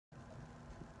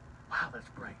that's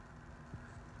great.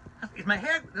 Does my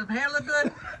hair look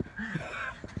good?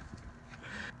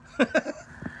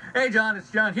 Hey, John,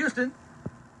 it's John Houston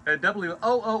at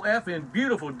WOOF in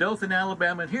beautiful Dothan,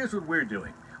 Alabama. And here's what we're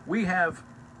doing. We have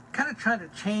kind of trying to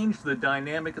change the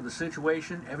dynamic of the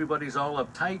situation. Everybody's all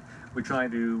uptight. We're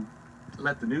trying to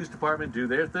let the news department do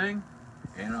their thing.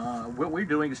 And what we're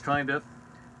doing is trying to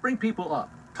bring people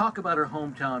up, talk about our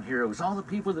hometown heroes, all the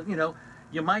people that,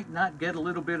 you might not get a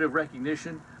little bit of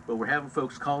recognition, but we're having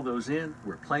folks call those in.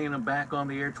 We're playing them back on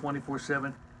the air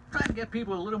 24/7, trying to get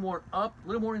people a little more up, a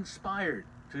little more inspired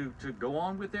to go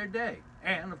on with their day.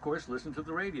 And, of course, listen to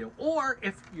the radio. Or,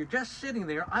 if you're just sitting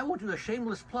there, I will do a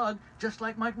shameless plug, just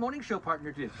like my morning show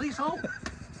partner did. Please hold.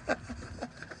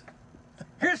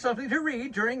 Here's something to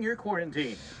read during your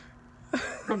quarantine.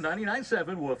 From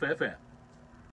 99.7 WOOF FM.